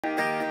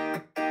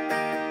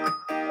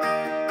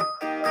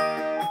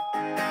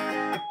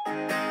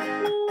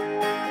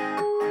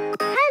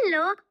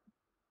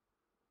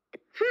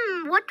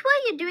What were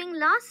you doing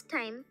last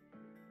time?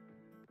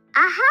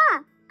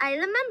 Aha! I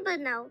remember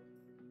now.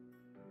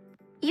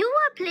 You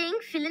were playing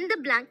fill in the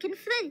blank in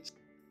French.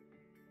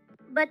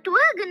 But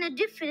we're gonna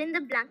do fill in the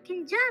blank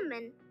in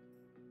German.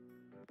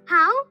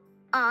 How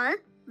are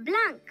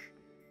blank?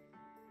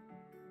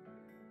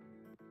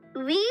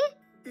 Wir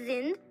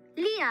sind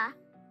Lia.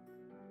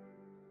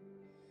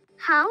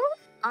 How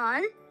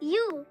are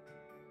you?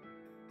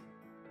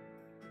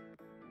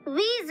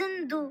 Wie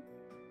sind du?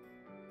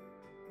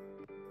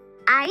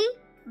 I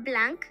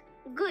blank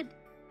good.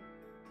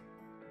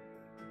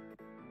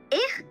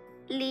 Ich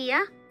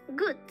Lia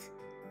gut.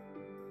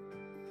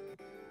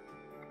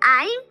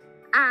 I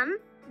am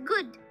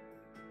good.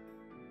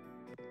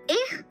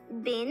 Ich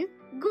bin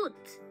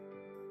gut.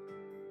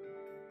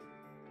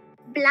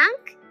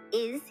 Blank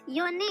is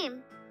your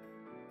name.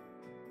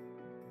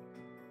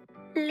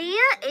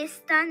 Lia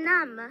ist dein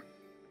Name.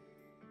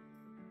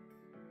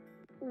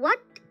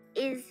 What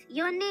is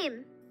your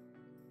name?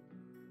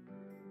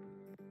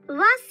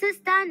 Was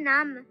ist dein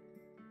Name?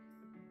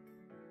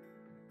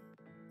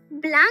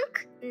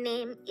 Blank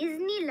name is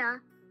Nila.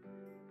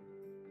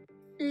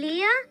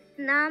 Lia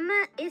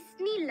Name is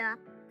Nila.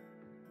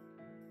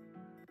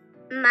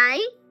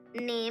 My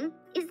name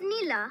is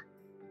Nila.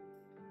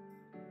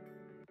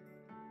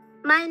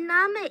 My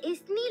Name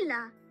is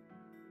Nila.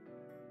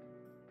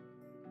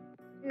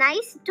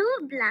 Nice to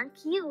blank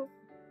you.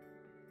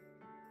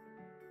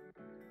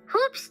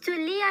 Hopes to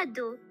Lia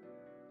do.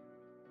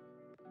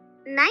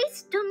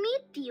 Nice to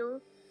meet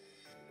you.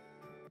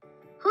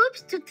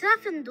 Hopes to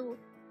treffen du.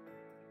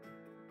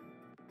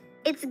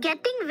 It's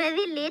getting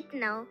very late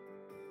now.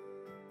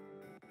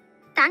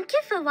 Thank you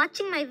for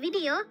watching my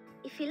video.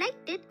 If you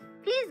liked it,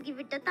 please give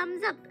it a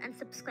thumbs up and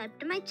subscribe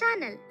to my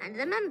channel. And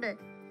remember,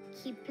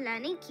 keep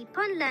learning, keep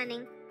on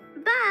learning.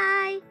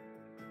 Bye!